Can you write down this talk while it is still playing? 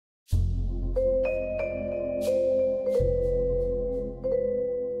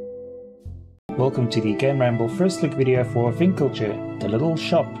Welcome to the GAMERamble first look video for Winkeltje, the little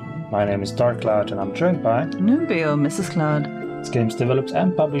shop. My name is Dark Cloud and I'm joined by Numbeo, Mrs. Cloud. This game's developed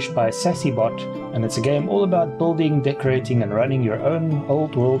and published by SassyBot, and it's a game all about building, decorating and running your own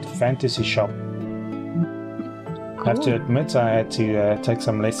old world fantasy shop. Cool. I have to admit I had to take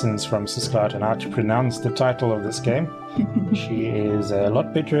some lessons from Sis Cloud on how to pronounce the title of this game. She is a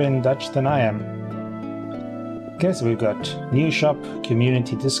lot better in Dutch than I am. Okay, so we've got new shop,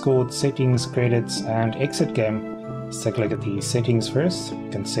 community Discord, settings, credits and exit game. Let's take a look at the settings first. You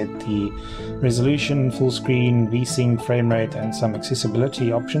can set the resolution, full screen, VSync, frame rate and some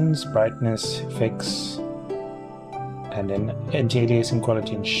accessibility options, brightness, effects, and then anti-aliasing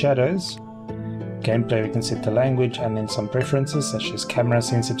quality and shadows. Gameplay, we can set the language and then some preferences such as camera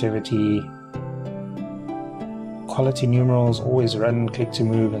sensitivity, quality numerals, always run, click to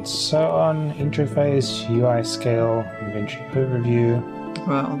move and so on, interface, UI scale, inventory overview.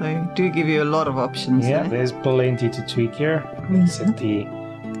 Well, they do give you a lot of options. Yeah, there's plenty to tweak here. Set the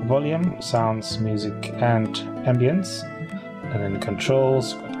volume, sounds, music and ambience. And then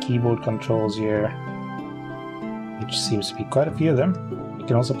controls, got keyboard controls here, which seems to be quite a few of them. You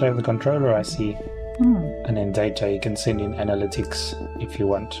can also play with the controller, I see. And then data, you can send in analytics if you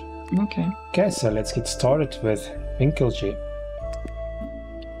want. Okay, so let's get started with Winkeltje.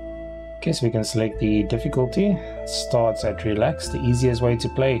 Okay, so we can select the difficulty. Starts at relax, the easiest way to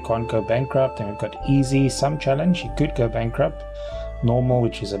play. You can't go bankrupt. Then we've got easy, some challenge, you could go bankrupt. Normal,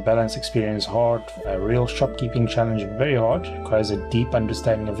 which is a balanced experience. Hard, a real shopkeeping challenge, very hard. Requires a deep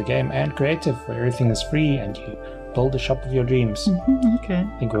understanding of the game. And creative, where everything is free and you build the shop of your dreams. Okay.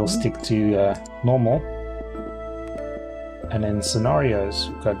 I think we'll stick to normal. And then scenarios,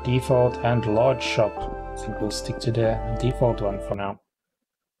 we've got default and large shop. I think we'll stick to the default one for now.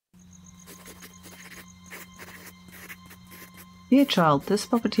 Dear child, this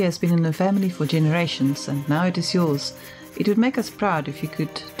property has been in the family for generations and now it is yours. It would make us proud if you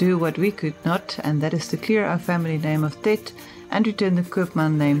could do what we could not, and that is to clear our family name of debt and return the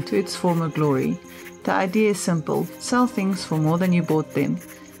Koopman name to its former glory. The idea is simple: sell things for more than you bought them.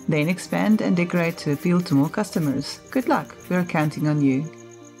 Then expand and decorate to appeal to more customers. Good luck, we are counting on you.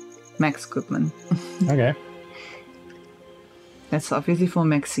 Max Koopman. Okay. That's obviously for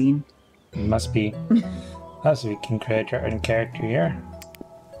Maxine. It must be. So we can create our own character here.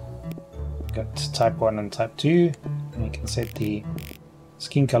 Got type 1 and type 2. And you can set the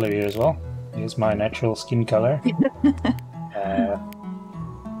skin color here as well. Here's my natural skin color.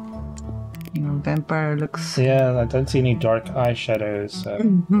 Vampire looks... Yeah, I don't see any dark eyeshadows. So.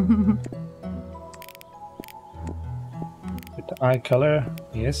 With the eye color,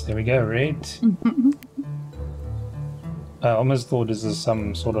 yes, there we go, red. I almost thought this is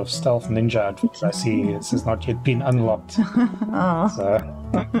some sort of stealth ninja outfit. I see this has not yet been unlocked. So,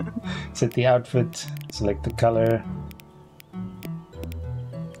 set the outfit, select the color,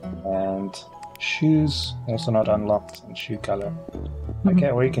 and shoes, also not unlocked, and shoe color.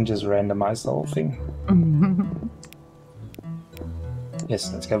 Okay, or you can just randomize the whole thing.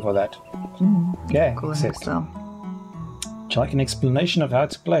 Yes, let's go for that. Okay, cool. accept. Would you like an explanation of how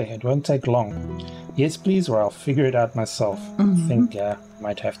to play? It won't take long. Yes, please, or I'll figure it out myself. I think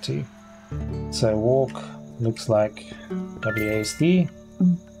might have to. So walk looks like WASD.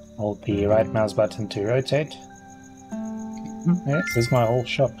 Hold the right mouse button to rotate. Yes, this is my whole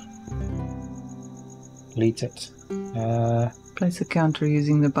shop. Delete it. Place a counter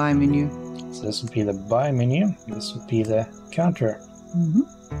using the buy menu. So this would be the buy menu. This would be the counter.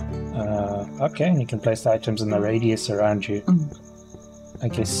 Okay, and you can place the items in the radius around you. I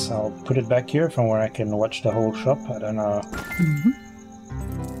guess I'll put it back here from where I can watch the whole shop. I don't know.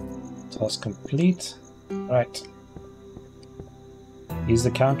 Task complete. Right. Use the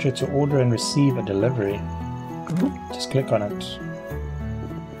counter to order and receive a delivery. Just click on it.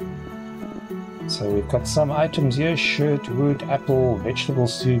 So we've got some items here: shirt, wood, apple, vegetable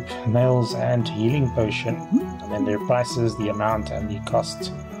soup, nails and healing potion. And then their prices, the amount and the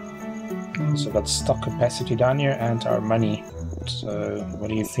cost. So we've got stock capacity down here and our money. So what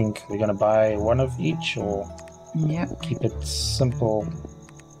do you think? We're gonna buy one of each or keep it simple?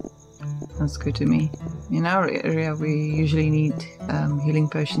 That's good to me. In our area we usually need healing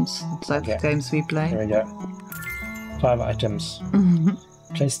potions. It's like the games we play. There we go. 5 items.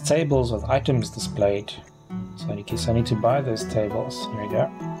 Place tables with items displayed. So in case I need to buy those tables. Here we go.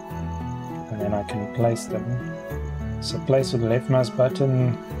 And then I can place them. So place with the left mouse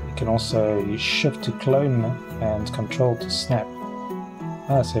button. You can also use shift to clone and control to snap.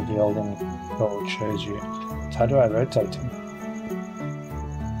 So if you hold in control, it shows you. So how do I rotate them?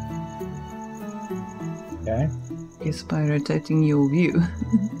 Okay. Is by rotating your view.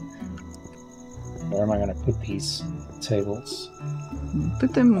 where am I going to put these tables?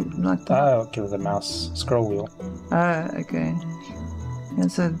 Put them like that. Oh, okay, with the mouse scroll wheel. Ah, okay. Yeah,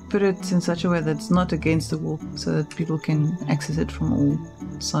 so put it in such a way that it's not against the wall, so that people can access it from all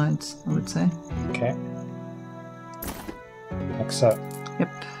sides, I would say. Okay. Like so. Yep.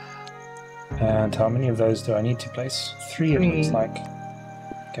 And how many of those do I need to place? 3, it looks like.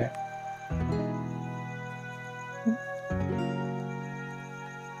 Okay.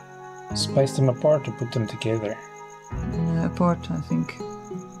 Space them apart or put them together? Apart, I think.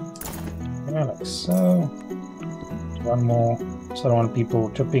 Yeah, like so. One more, so I don't want people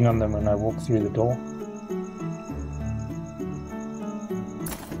tripping on them when I walk through the door.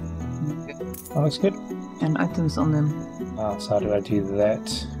 That looks good. And items on them. So how do I do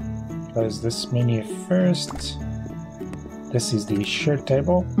that? Close this menu first. This is the shirt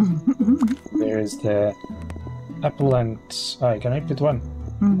table. There is the apple and... Oh, can I put one?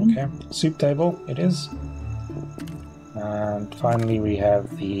 Okay. Soup table, it is. And finally we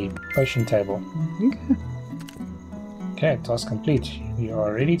have the potion table. Okay, task complete. You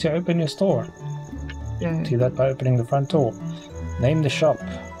are ready to open your store. Yeah. Do that by opening the front door. Name the shop.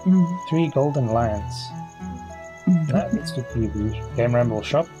 3 golden lions. That needs to be the GAMERamble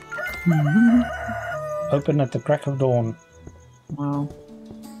shop. Open at the crack of dawn. Wow.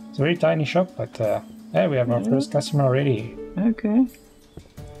 It's a very tiny shop, but hey, we have our first customer already. Okay.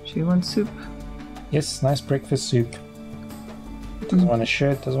 She wants soup. Yes, nice breakfast soup. Doesn't want a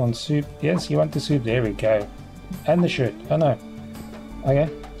shirt, doesn't want soup. Yes, you want the soup. There we go. And the shirt. Oh no. Okay.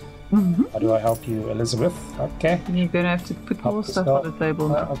 How do I help you, Elizabeth? Okay. You're gonna have to put Help more stuff yourself. on the table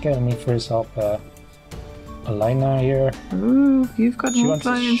now. Okay, let me first help Elena here. Ooh, you've got She more wants a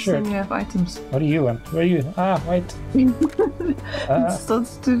clients shirt. than you have items. What do you want? Where are you? Ah, wait. It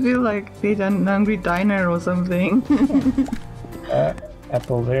starts to feel like the hungry diner or something.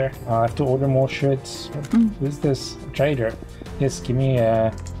 Apple there. I have to order more shirts. Who's this? Trader. Yes, give me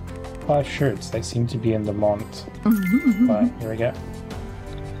 5 shirts. They seem to be in demand. Right, here we go.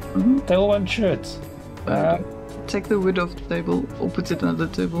 They all want shirts. Take the wood off the table or put it on the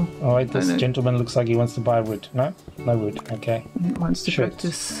table. Oh wait, this gentleman looks like he wants to buy wood. No? No wood. Okay. He wants to Shirts.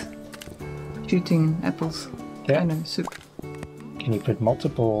 practice shooting apples. Yeah. I know, soup. Can you put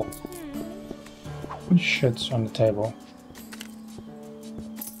multiple shirts on the table?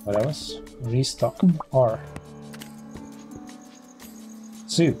 What else? Restock. R.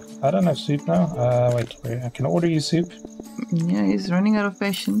 Soup. I don't have soup now. Wait, I can order you soup. Yeah, he's running out of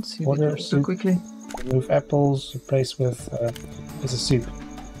patience. You Order need to soup. quickly. Remove apples, replace with there's a soup.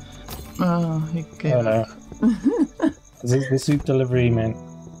 Oh, okay. Oh no. This is the soup delivery, man.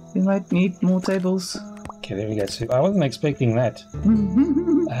 You might need more tables. Okay, there we go, soup. I wasn't expecting that.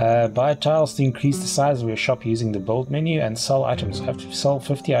 Buy tiles to increase the size of your shop using the build menu and sell items. I have to sell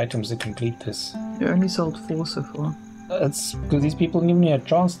 50 items to complete this. You only sold 4 so far. It's because these people give me a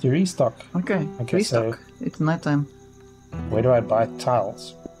chance to restock. Okay, So restock. It's nighttime. where do I buy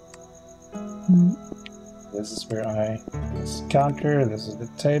tiles? This is where this counter, this is the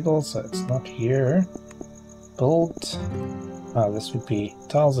table, so it's not here. Build. This would be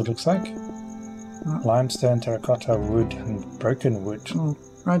tiles, it looks like. Limestone, terracotta, wood, and broken wood. Oh,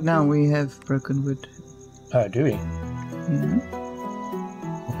 right now we have broken wood. Oh, do we? Yeah.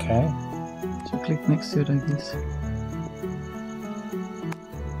 Okay. So click next to it, I guess.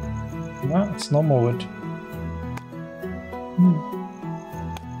 No, it's normal wood.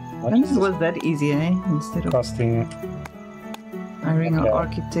 What And is it was that easy, eh? Instead of costing? hiring an Okay.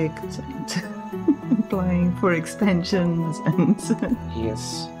 architect and applying for expansions and...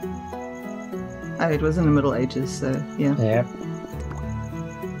 Yes. It was in the Middle Ages, so yeah. Yeah.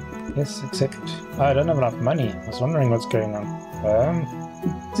 Yes, except I don't have enough money. I was wondering what's going on.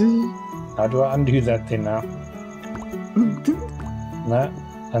 How do I undo that then now? No,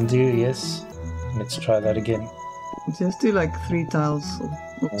 undo, yes. Let's try that again. Just do like 3 tiles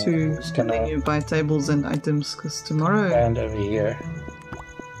or 2, just and then gonna- you buy tables and items, because tomorrow And over here.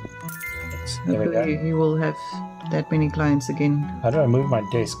 There we go. hopefully you will have that many clients again. How do I move my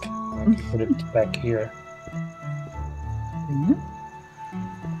desk? I can put it back here.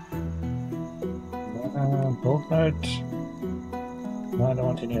 Build mode. No, I don't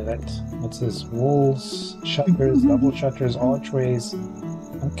want any of that. What's this? Walls, shutters, double shutters, archways.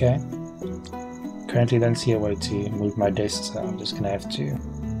 Okay. Currently don't see a way to move my desk, so I'm just gonna have to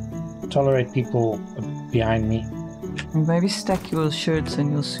tolerate people behind me. Maybe stack your shirts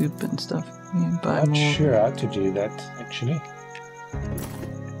and your soup and stuff. Yeah, buy I'm not more. sure how to do that, actually.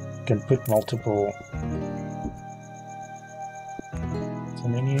 You can put multiple... It's a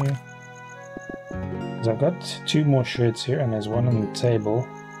menu. Because I've got 2 more shirts here, and there's one on the table.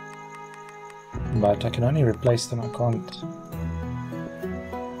 But I can only replace them, I can't.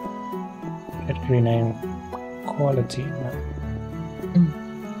 Category name, quality. No.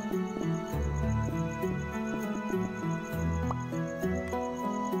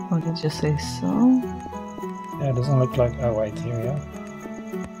 What did you say? So? Yeah, it doesn't look like. Oh, wait, here we are.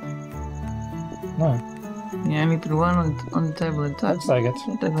 No. You only put one on the table at a time. Looks like it.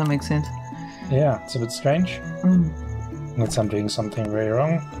 That doesn't make sense. Yeah, it's a bit strange. Unless I'm doing something very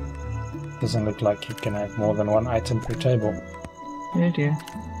wrong. Doesn't look like you can have more than one item per table. Oh dear.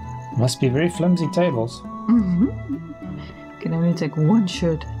 Must be very flimsy tables. Can only take one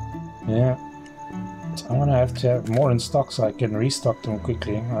shirt. Yeah. So I'm gonna have to have more in stock so I can restock them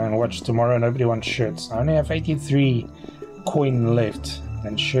quickly. And watch tomorrow, nobody wants shirts. I only have 83 coin left,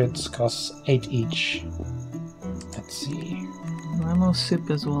 and shirts cost 8 each. Let's see. I'm more soup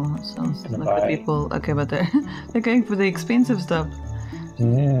as well. Sounds like buy... the people. Okay, but they're going for the expensive stuff.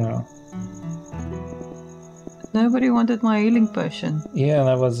 Yeah. Nobody wanted my healing potion. Yeah,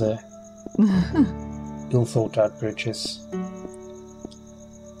 that was a ill thought out purchase.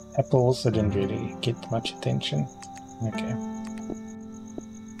 Apple also didn't really get much attention. Okay.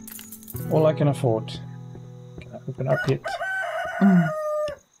 All I can afford. Can I open up yet?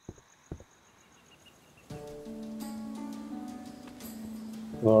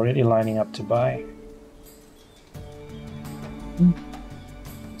 We're already lining up to buy.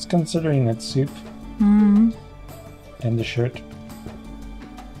 It's considering that soup. And the shirt.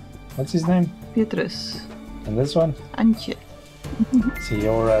 What's his name? Petrus. And this one? Antje. See,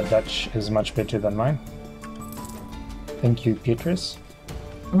 your Dutch is much better than mine. Thank you, Petrus.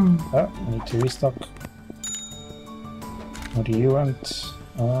 Oh, I need to restock. What do you want?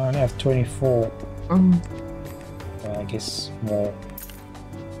 I only have 24. I guess more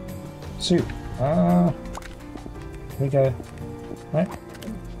soup. Here we go. Right.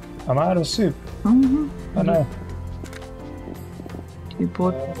 I'm out of soup. Oh no. You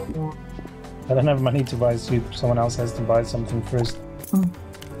bought more. I don't have money to buy soup. Someone else has to buy something first.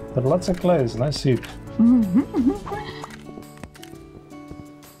 But lots of clothes, no soup.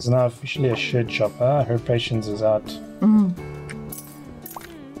 It's now officially a shirt shop. Her patience is out. I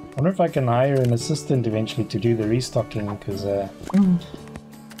wonder if I can hire an assistant eventually to do the restocking, because if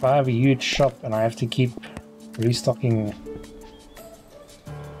I have a huge shop and I have to keep restocking...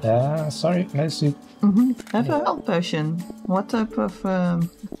 sorry, no soup. Have a health potion. What type of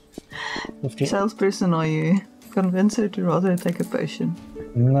salesperson are you? Convince her to rather take a potion.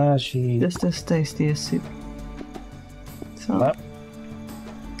 No, she... Just as tasty as soup. So. No.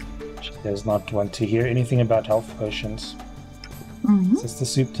 She does not want to hear anything about health potions. It's just the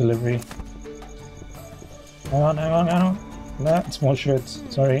soup delivery. Hang on, hang on, hang on. No, it's more shirts.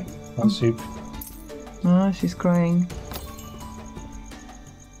 Sorry, no soup. Oh, she's crying.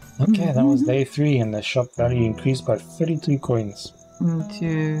 Okay, that was day 3 and the shop value increased by 32 coins. And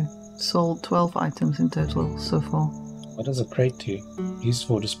you sold 12 items in total so far. What does a crate do? Used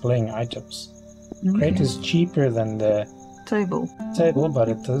for displaying items. Crate is cheaper than the table, but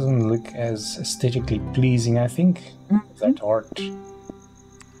it doesn't look as aesthetically pleasing, I think. That art.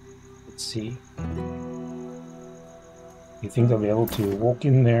 Let's see. You think they'll be able to walk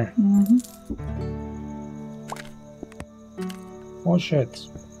in there? More shirts.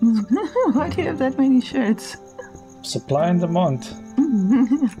 Why do you have that many shirts? Supply and demand.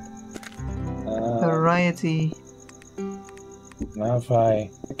 Variety. Now if I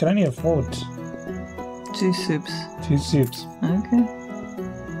can only afford 2 soups. 2 soups. Okay.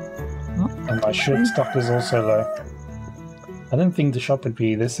 And my shirt stock is also low. I didn't think the shop would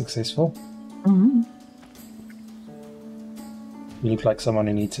be this successful. You look like someone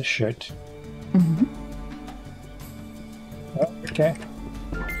who needs a shirt. Oh, okay.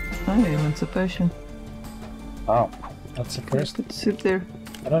 Oh, he wants a potion. Wow, that's a first. Put soup there.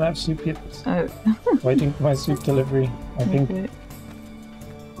 I don't have soup yet. Oh. Waiting for my soup delivery, I think. Okay.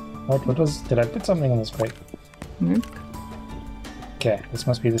 What was... Did I put something on this crate? Nope. Okay, this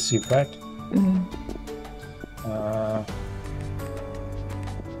must be the soup, right?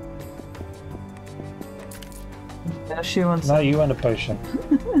 Now she wants... No, you want a potion.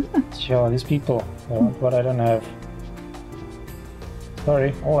 Sure, these people, they want what I don't have.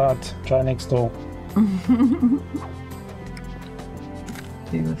 Sorry, all out. Try next door.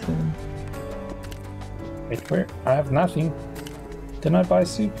 Wait, where? I have nothing. Didn't I buy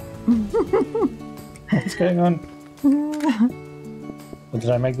soup? What's going on? Or did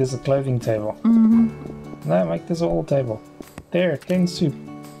I make this a clothing table? No, make this a whole table. There, 10 soup.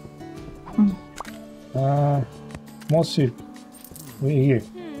 More soup. Where are you?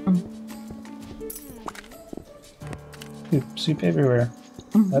 Soup everywhere.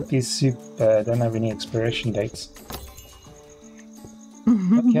 Hope these soup don't have any expiration dates.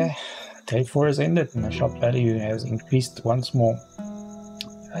 Okay, day 4 is ended and the shop value has increased once more.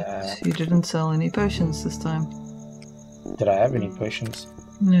 You didn't sell any potions this time. Did I have any potions?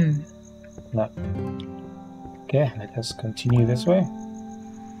 No. No. Okay, let us continue this way.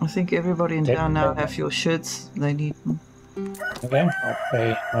 I think everybody in town now have your shirts. They need them. Okay, I'll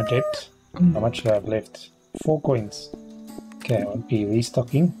pay my debt. How much do I have left? 4 coins. Okay, I won't be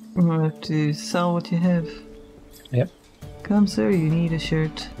restocking. You have to sell what you have. Yep. Come, sir, you need a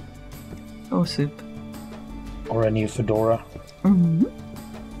shirt. Or soup. Or a new fedora.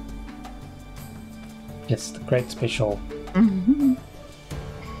 Yes, the great special.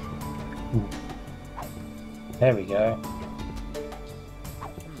 There we go.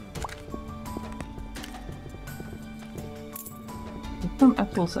 Some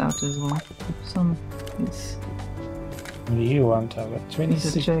apples out as well. Some, yes. What do you want? I've got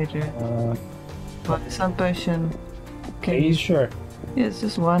 26. He's a trader. Buy some potion. Are you sure? Yeah, it's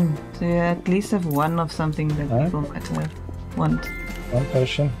just one. So you at least have one of something that people might want. One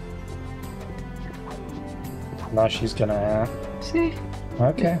potion. Now she's gonna... See?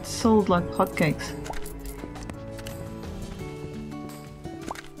 Okay. It's sold like hotcakes.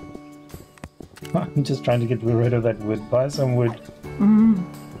 I'm just trying to get rid of that wood. Buy some wood.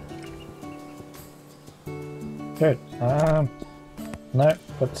 Good. No,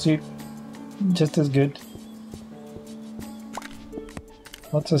 but soup. Just as good.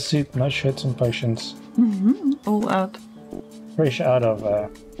 Lots of soup, no shirts and potions. All out. Fresh out of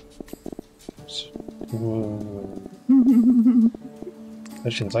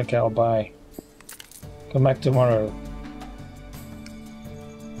potions. Okay, I'll buy. Come back tomorrow.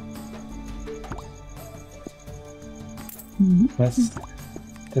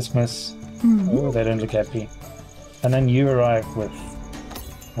 Dismiss. Oh, they don't look happy. And then you arrive with,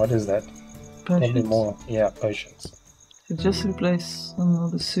 what is that? Potions. Probably more, yeah, potions. So just replace some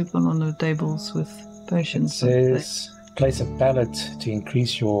of the soup on the tables with potions. It says place a pallet to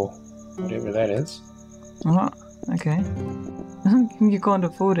increase your, whatever that is. Oh, okay. You can't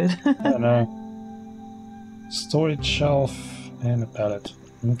afford it. I don't know. Storage shelf and a pallet.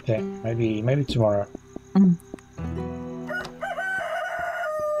 Okay, maybe tomorrow.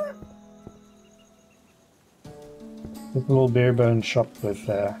 This little bare bone shop with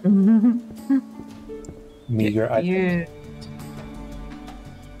meager items.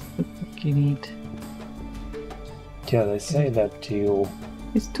 What you need. Yeah, they say that you...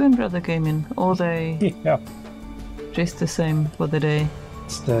 His twin brother came in. All they dressed the same for the day.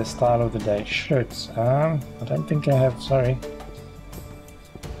 It's the style of the day. Shirts. I don't think I have, sorry.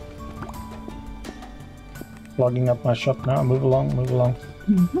 Logging up my shop now. Move along, move along.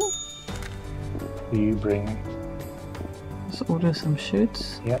 Do you bring... Let's order some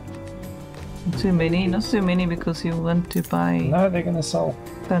shirts. Yep. Not too many, not so many because you want to buy... No, they're gonna sell.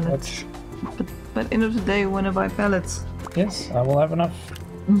 Pallets. But end of the day you want to buy pallets. Yes, I will have enough.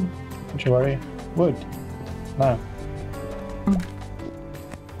 Don't you worry. Wood. No.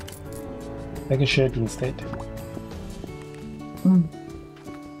 Take a shirt instead.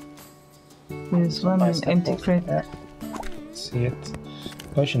 There's one empty crate. Yeah. See it.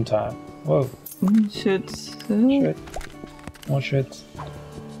 Potion time. Whoa. Shirts. Shirt. More shirts.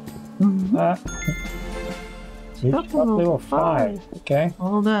 Shop level 5. Okay.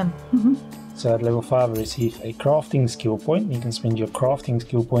 All done. So at level 5 receive a crafting skill point. You can spend your crafting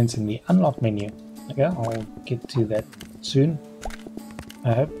skill points in the unlock menu. Okay, I'll get to that soon.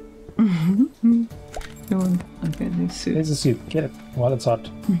 I hope. Okay, there's soup. There's a soup. Get it while it's hot.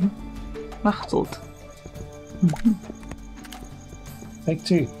 Wachtelt. Take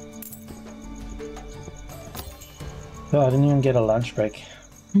 2. Oh, I didn't even get a lunch break.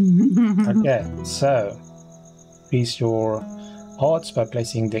 Okay, so increase your hearts by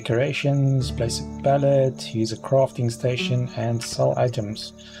placing decorations, place a pallet, use a crafting station, and sell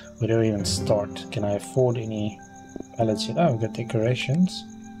items. Where do I even start? Can I afford any pallets yet? Oh, we've got decorations.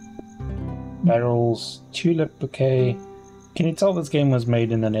 Barrels, tulip bouquet. Can you tell this game was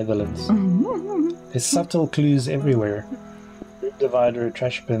made in the Netherlands? There's subtle clues everywhere. Divider,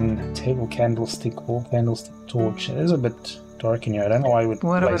 trash bin, table candlestick, wall candlestick, torch. It is a bit dark in here. I don't know why I would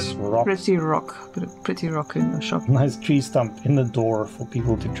place rock. Pretty rock. Put a pretty rock in the shop. Nice tree stump in the door for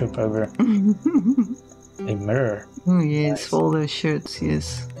people to trip over. A mirror. Oh yes, Nice. for all those shirts,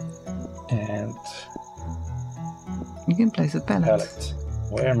 yes. And you can place a pallet. pallet.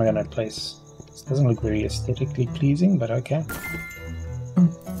 Where am I going to place? This doesn't look very aesthetically pleasing, but okay.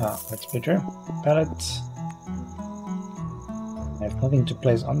 That's better. Pallet. I have nothing to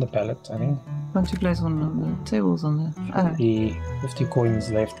place on the pallet, I think. Can't you place one on the tables on the... 50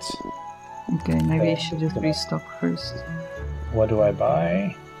 coins left. Okay, maybe you should just restock first. What do I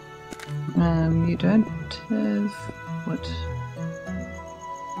buy? You don't have... what?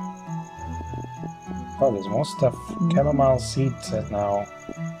 Oh, there's more stuff. Chamomile seeds have now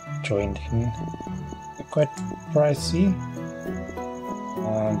joined in. They're quite pricey.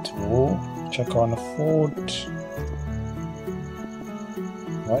 And wool, which I can't afford.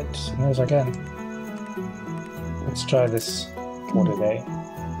 Right, as I can. Let's try this for today.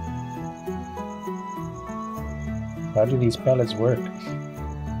 How do these pallets work?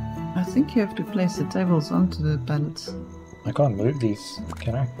 I think you have to place the tables onto the pallets. I can't move these,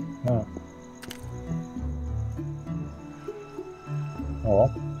 can I? No. Oh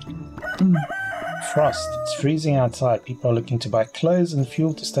well. Frost. It's freezing outside. People are looking to buy clothes and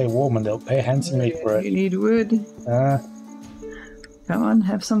fuel to stay warm, and they'll pay handsomely for it. You need wood. Come on,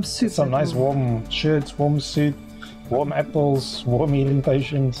 have some soup. Some nice warm shirts, warm soup, warm apples, warm healing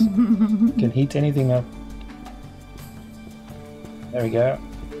potions. Can heat anything up. There we go.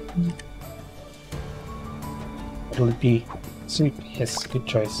 What'll it be? Soup. Yes, good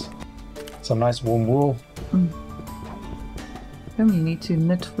choice. Some nice warm wool. You need to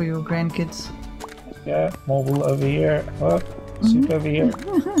knit for your grandkids. Yeah, more wool over here. Oh, soup over here.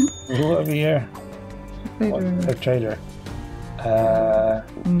 Wool over here. What? A trader.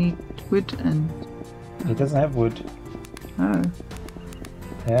 Need wood and... He doesn't have wood. Oh.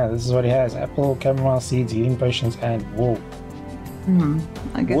 Yeah, this is what he has. Apple, chamomile seeds, healing potions, and wool.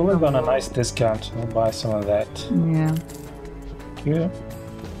 I guess wool is on a nice discount. I'll buy some of that. Yeah. Yeah.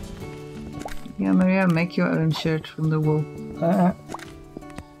 Yeah, Maria, make your own shirt from the wool.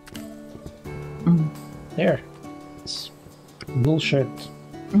 There. It's wool shirt.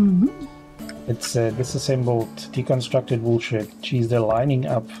 It's disassembled, deconstructed wool shirt. Geez, they're lining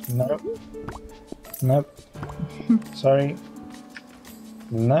up. Nope. Nope. Sorry.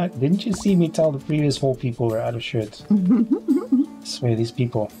 No, didn't you see me tell the previous 4 people were out of shirts? I swear, these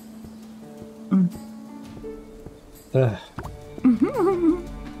people. Ugh.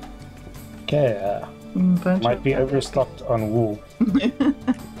 Okay, might be overstocked on wool.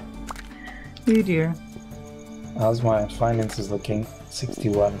 Oh dear. How's my finances looking?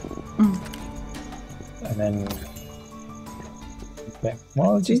 61. And then... Okay.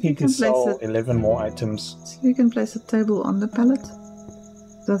 Well, I just need to sell 11 more items. So you can place a table on the pallet?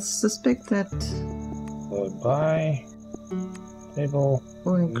 I suspect that... So buy... Table...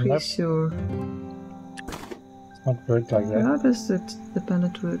 Or increase your... It's not work like that. How does the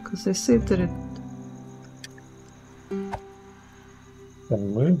pallet work? Because they said that it...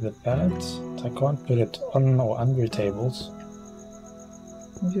 Then move the pallet. I can't put it on or under tables.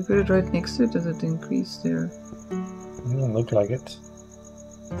 If you put it right next to it, does it increase there? It doesn't look like it.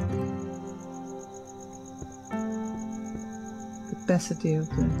 Capacity of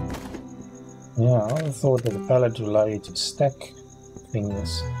the... Yeah, I thought that the pallet would allow you to stack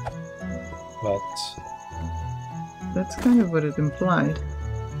things, but... That's kind of what it implied.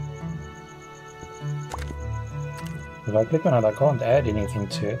 If I click on it, I can't add anything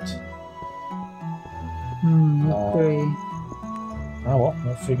to it. Not very... Oh well,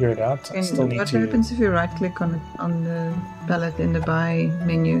 we'll figure it out. I still need what to... happens if you right click on the palette in the buy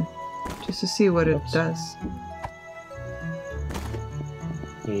menu? Just to see what it does.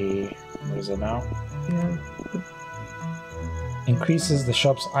 What is it now? Yeah. Increases the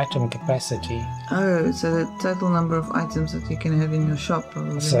shop's item capacity. Oh, so the total number of items that you can have in your shop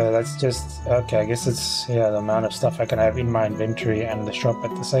probably. So that's just... Okay, I guess it's the amount of stuff I can have in my inventory and the shop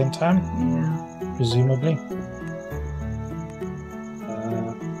at the same time. Yeah. Presumably.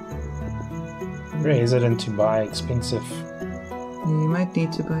 Very hesitant to buy expensive. You might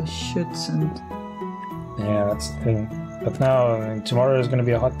need to buy shirts and... Yeah, that's the thing. But now, tomorrow is going to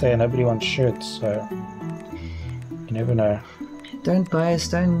be a hot day and nobody wants shirts, so... You never know. Don't buy a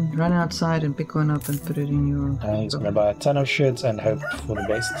stone, run outside and pick one up and put it in your... He's going to buy a ton of shirts and hope for the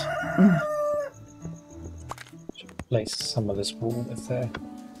best. Should place some of this wool with the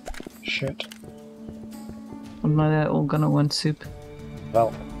shirt. Well, now they're all going to want soup.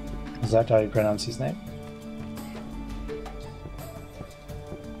 Well, is that how you pronounce his name?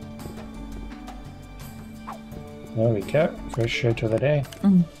 There we go. First shirt of the day.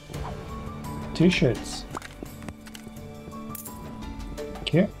 2 shirts.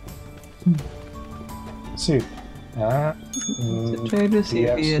 Thank you. Soup. The trader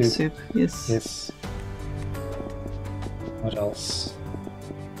soup. Yes. Yes. What else?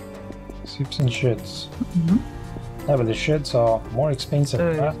 Soups and shirts. No, but the shirts are more expensive.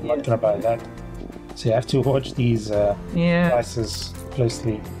 I'm not gonna buy that. So you have to watch these prices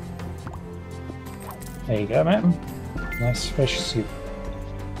closely. There you go, man. Nice fresh soup.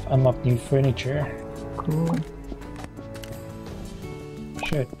 Unlock new furniture. Cool.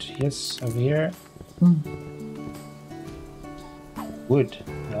 Shirt, yes, over here. Wood.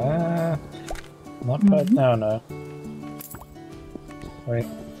 Not right now, no. Wait.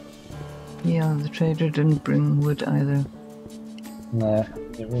 Yeah, the trader didn't bring wood either. Nah,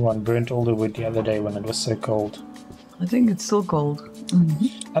 everyone burnt all the wood the other day when it was so cold. I think it's still cold.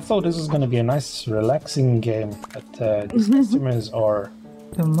 I thought this was going to be a nice, relaxing game, but these customers are...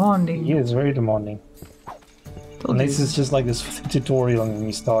 Demanding. Yeah, it's very demanding. Unless it's just like this for the tutorial and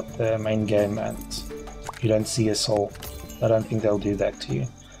you start the main game and you don't see a soul. I don't think they'll do that to you.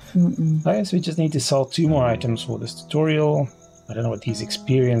 I guess we just need to sell 2 more items for this tutorial. I don't know what these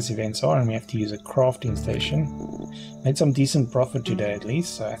experience events are, and we have to use a crafting station. Made some decent profit today at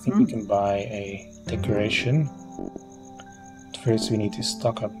least, so I think we can buy a decoration. First we need to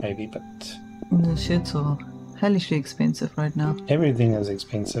stock up maybe, but... The shirts are hellishly expensive right now. Everything is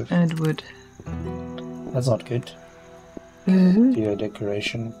expensive. And wood. That's not good. Do a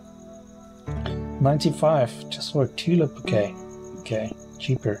decoration. 95 just for a tulip bouquet. Okay,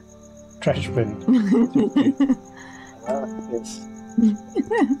 cheaper. Trash bin. Yes.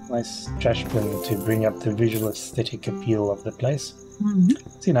 Nice trash bin to bring up the visual aesthetic appeal of the place.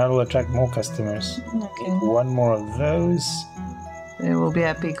 See, now it will attract more customers. Okay. 1 more of those. They will be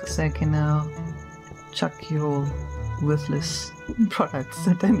happy because I can now chuck your worthless products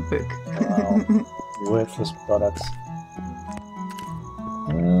that don't work. Wow. Worthless products.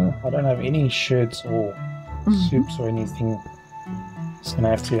 I don't have any shirts or soups or anything. Just gonna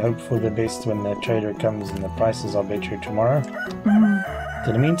have to hope for the best when the trader comes and the prices are better tomorrow.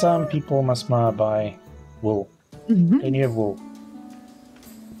 In the meantime, people must buy wool. Plenty of wool.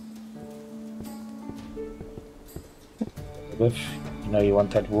 If you know you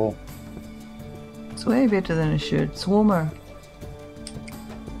want that wool. It's way better than a shirt. It's warmer.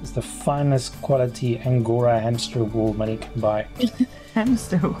 It's the finest quality Angora hamster wool money can buy.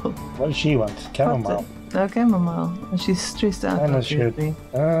 Hamster wool. What does she want? Chamomile. Oh, chamomile. She's stressed out. And a shirt.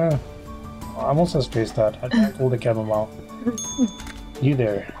 I'm also stressed out. I drank all the chamomile. You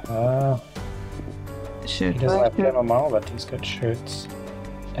there. Shirt. He doesn't have chamomile, but he's got shirts.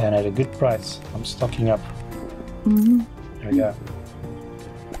 And at a good price. I'm stocking up. There we go.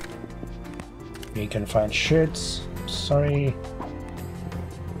 You can find shirts. Sorry.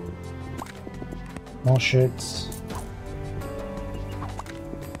 More shirts.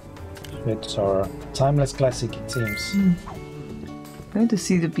 Shirts are a timeless classic, it seems. Glad to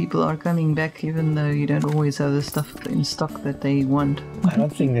see that people are coming back, even though you don't always have the stuff in stock that they want. I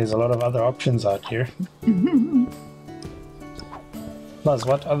don't think there's a lot of other options out here. Plus,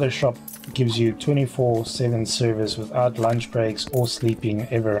 what other shop gives you 24/7 service without lunch breaks or sleeping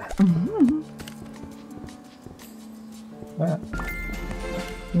ever?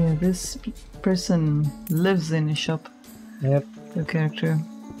 Yeah, this person lives in a shop. Yep. The character.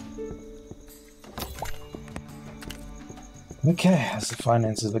 Okay, how's the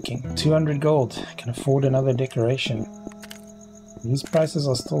finances looking? 200 gold. I can afford another decoration. These prices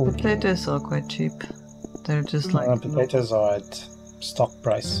are still looking... Potatoes are quite cheap. They're just like... potatoes are at stock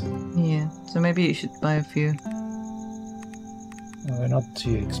price. Yeah, so maybe you should buy a few. Well, they're not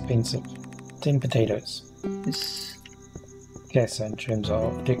too expensive. 10 potatoes. Yes. Okay, so in terms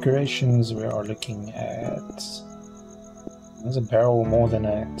of decorations, we are looking at... There's a barrel more than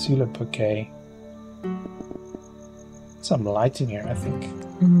a tulip bouquet. Some light in here, I think.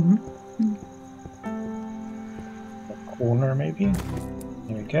 A corner, maybe?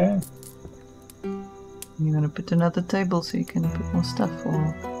 There we go. You want to put another table so you can put more stuff,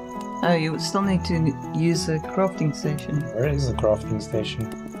 or... Oh, you would still need to use a crafting station. Where is the crafting station?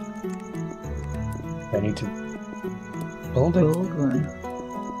 I need to build it? Build one.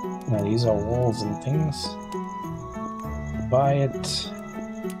 No, these are walls and things. Buy it.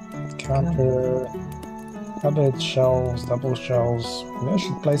 Counter. Cupboard, shelves, double shelves. Maybe I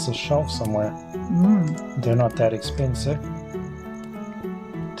should place a shelf somewhere. They're not that expensive.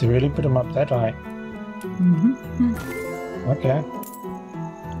 To really put them up that high. Okay.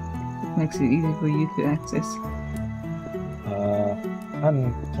 It makes it easy for you to access.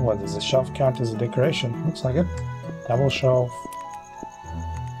 And what does the shelf count as a decoration? Looks like it. Double shelf.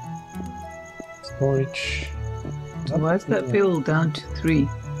 Storage. Why is that bill down to 3?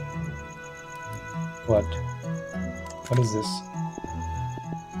 What? What is this?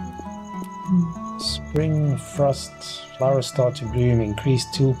 Spring, frost, flowers start to bloom,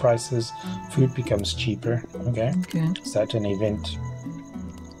 increased tool prices, food becomes cheaper. Okay. Is that an event?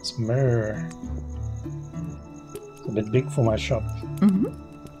 It's myrrh. It's a bit big for my shop.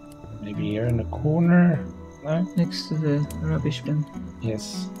 Maybe Maybe here in the corner. No? Next to the rubbish bin.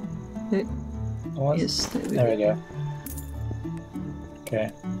 Yes. There. Was? Yes, There we go.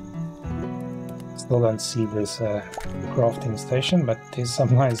 Okay. Still don't see this crafting station, but there's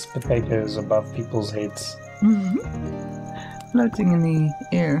some nice potatoes above people's heads. Floating in the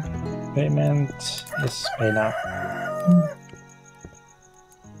air. Payment. Yes, pay now.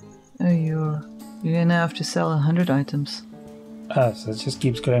 Oh, you're gonna have to sell 100 items. Ah, so it just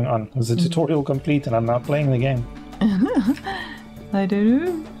keeps going on. Is the tutorial complete and I'm not playing the game? I don't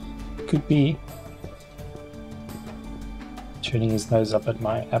know. Could be. Turning his nose up at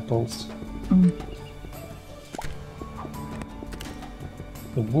my apples.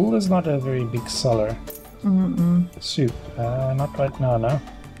 The wool is not a very big seller. Soup. Not right now, no.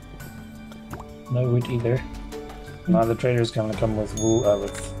 No wood either. Now the trader's gonna come with wool,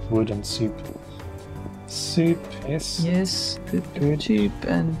 with wood and soup. Soup, yes. Yes, good. Soup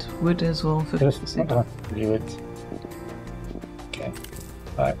and wood as well, 50%. Do it. Okay.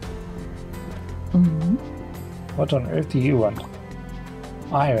 Bye. What on earth do you want?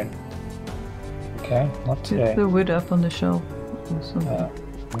 Iron. Okay, not today. Put the wood up on the shelf. I'm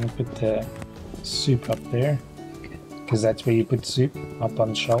gonna put the soup up there. Because that's where you put soup, up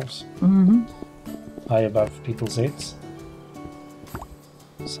on shelves. High above people's heads.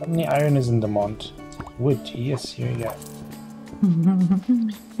 Suddenly iron is in demand. Wood, yes, here you go.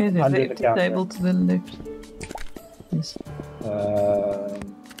 Yeah, there's Under a the counter. table to the left. Yes.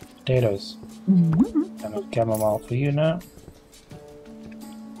 Potatoes. And a chamomile for you now.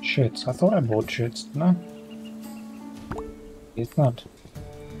 Shirts. I thought I bought shirts, no? It's not.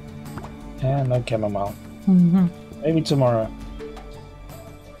 And no chamomile. Maybe tomorrow.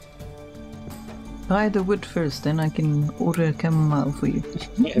 Buy the wood first, then I can order a chamomile for you.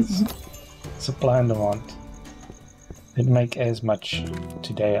 Yes. Supply and demand. Didn't make as much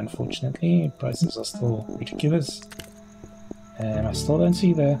today, unfortunately. Prices are still ridiculous. And I still don't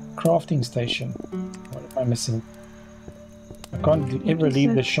see the crafting station. What am I missing? I can't ever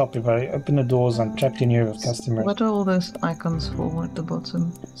leave the shop. If I open the doors, I'm trapped in here with customers. What are all those icons for at the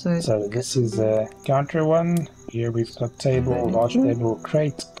bottom? So this is a counter one. Here we've got table, large table,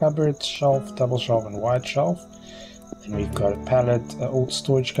 crate, cupboard, shelf, double shelf and wide shelf. Then we've got a pallet, old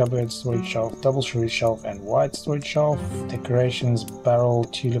storage cupboard, storage shelf, double storage shelf and wide storage shelf. Decorations, barrel,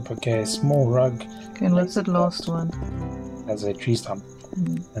 tulip bouquet, small rug. Okay, let's that last one. As a tree stump.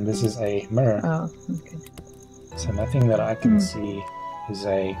 And this is a mirror. Oh, okay. So nothing that I can see is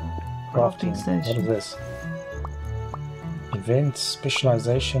a crafting station. What is this? Events,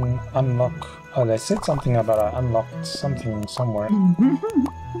 specialization, unlock. Oh, they said something about I unlocked something somewhere.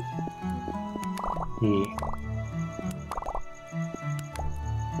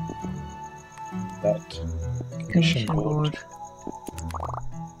 That commission board.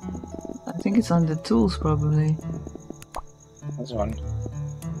 I think it's under tools probably. This one.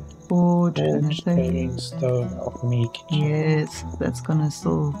 Board, trading, stove, alchemy, kitchen. Yes, that's gonna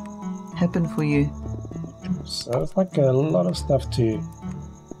still happen for you. So it's like a lot of stuff to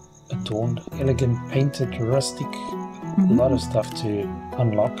adorn, elegant, painted, rustic. A lot of stuff to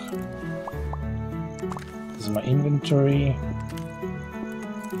unlock. This is my inventory.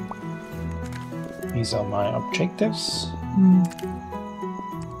 These are my objectives.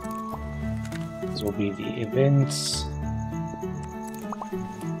 These will be the events.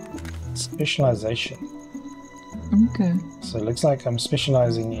 Specialization. Okay. So it looks like I'm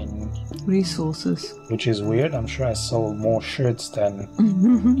specializing in resources, which is weird. I'm sure I sold more shirts than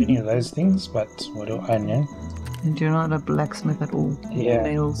any of those things, but what do I know? And you're not a blacksmith at all. Yeah.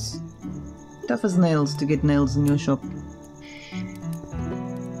 Nails. Tough as nails to get nails in your shop.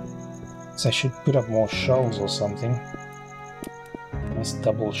 So I should put up more shelves or something. Nice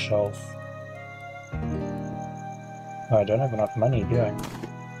double shelf. Oh, I don't have enough money, do I?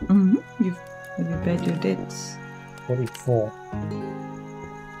 Have you paid your debts? 44.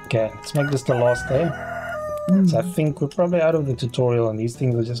 Okay, let's make this the last day. So I think we're probably out of the tutorial and these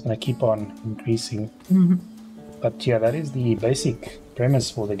things are just going to keep on increasing. But yeah, that is the basic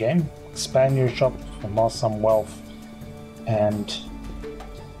premise for the game. Expand your shop, amass some wealth, and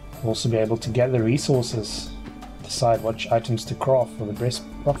also be able to gather resources. Decide which items to craft for the best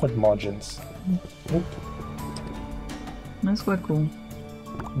profit margins. Nope. That's quite cool.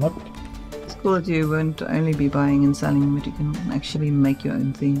 Nope. It's cool that you won't only be buying and selling, but you can actually make your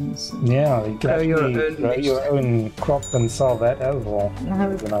own things. Yeah, you can grow actually grow your own crop and sell that as well.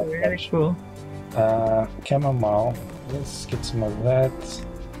 That's very cool. Chamomile. Let's get some of that.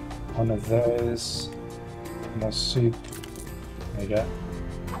 One of those. More soup. There you go.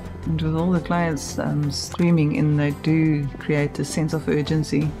 And with all the clients streaming in, they do create a sense of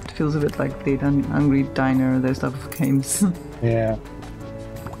urgency. It feels a bit like Dead Hungry Diner, those type of games. Yeah.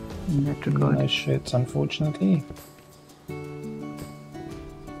 In that regard. No shit, unfortunately.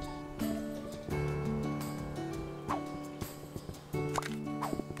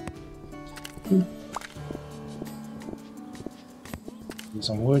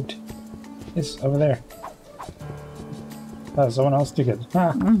 Some wood. Yes, over there. Oh, someone else took it.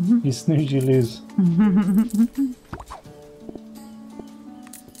 Ah, you snooze, you lose.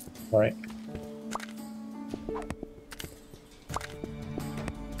 Sorry.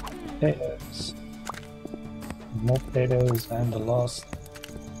 Potatoes. More potatoes, and the last.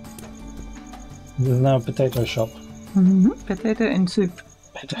 There's now a potato shop. Potato and soup.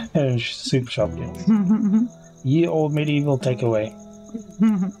 Potato soup shop, yes. Ye old medieval takeaway.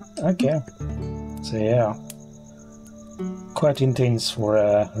 Okay. So yeah. Quite intense for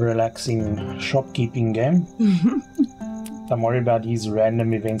a relaxing shopkeeping game. Don't worry about these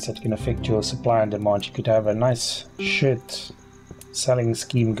random events that can affect your supply and demand. You could have a nice shirt selling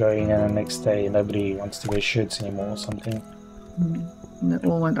scheme going and the next day nobody wants to wear shirts anymore or something. They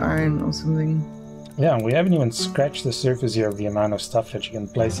all want iron or something. Yeah, we haven't even scratched the surface here of the amount of stuff that you can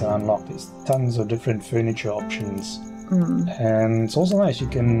place and unlock. There's tons of different furniture options. And it's also nice, you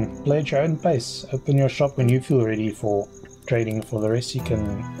can play at your own pace. Open your shop when you feel ready for trading. For the rest, you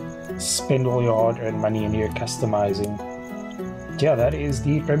can spend all your hard-earned money in your customizing. Yeah, that is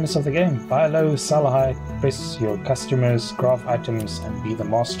the premise of the game. Buy low, sell high, press your customers, craft items, and be the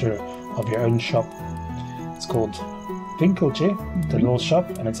master of your own shop. It's called Winkeltje, the little shop,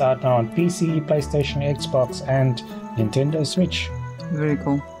 and it's out now on PC, PlayStation, Xbox, and Nintendo Switch. Very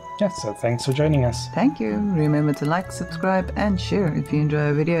cool. Yeah, so thanks for joining us. Thank you. Remember to like, subscribe, and share if you enjoy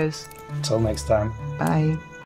our videos. Until next time. Bye.